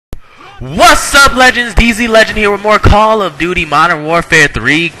What's up, legends? DZ Legend here with more Call of Duty Modern Warfare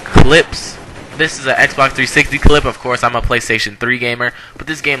 3 clips. This is an Xbox 360 clip. Of course, I'm a PlayStation 3 gamer, but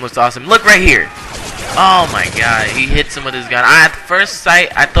this game looks awesome. Look right here. Oh my god, he hits him with his gun. At first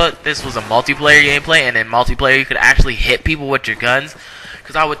sight, I thought this was a multiplayer gameplay, and in multiplayer you could actually hit people with your guns,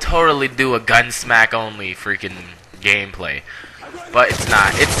 because I would totally do a gun smack only freaking gameplay. But it's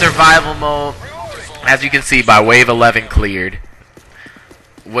not. It's survival mode, as you can see by wave 11 cleared.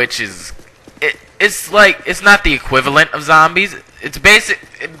 Which is, it's like, it's not the equivalent of zombies. It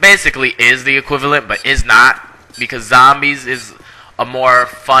basically is the equivalent, but is not, because zombies is a more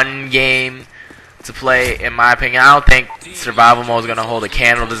fun game to play, in my opinion. I don't think survival mode is gonna hold a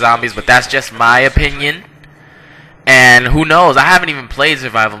candle to zombies, but that's just my opinion. And who knows? I haven't even played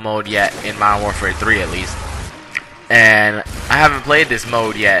survival mode yet in Modern Warfare 3, at least, and I haven't played this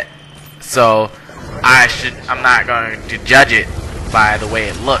mode yet, so I'm not going to judge it by the way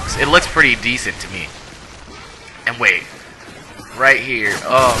it looks. It looks pretty decent to me. And wait, right here,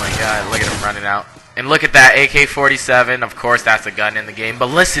 oh my god, look at him running out. And look at that AK-47. Of course that's a gun in the game, but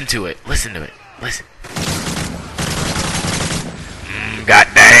listen to it. Listen to it. Listen.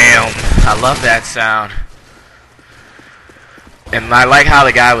 Goddamn, I love that sound. And I like how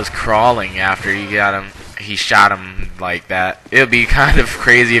the guy was crawling after he got him. He shot him like that. It would be kind of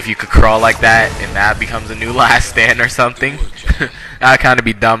crazy if you could crawl like that and that becomes a new last stand or something. That'd kind of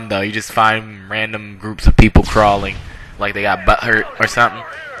be dumb though. You just find random groups of people crawling like they got butt hurt or something.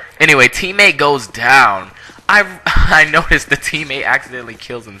 Anyway, teammate goes down. I noticed the teammate accidentally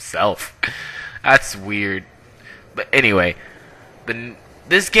kills himself. That's weird. But anyway,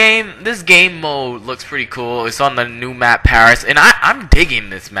 this game mode looks pretty cool. It's on the new map Paris, and I'm digging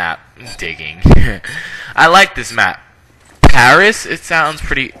this map. I like this map. Paris, it sounds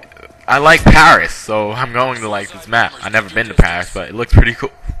pretty. I like Paris, so I'm going to like this map. I've never been to Paris, but it looks pretty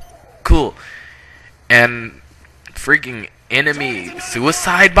cool. And freaking enemy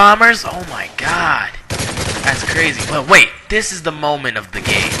suicide bombers. Oh my god, that's crazy. But wait, this is the moment of the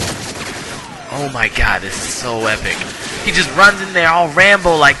game. Oh my god, this is so epic. He just runs in there all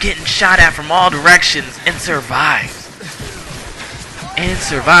Rambo like getting shot at from all directions and survives. And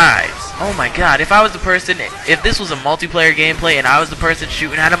survives. Oh my god, if I was the person, if this was a multiplayer gameplay and I was the person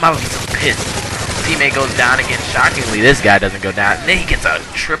shooting at him, I would be so pissed. Teammate goes down again. Shockingly, this guy doesn't go down. And then he gets a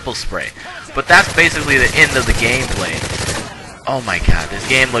triple spray. But that's basically the end of the gameplay. Oh my god, this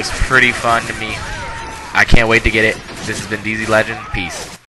game looks pretty fun to me. I can't wait to get it. This has been DZ Legend. Peace.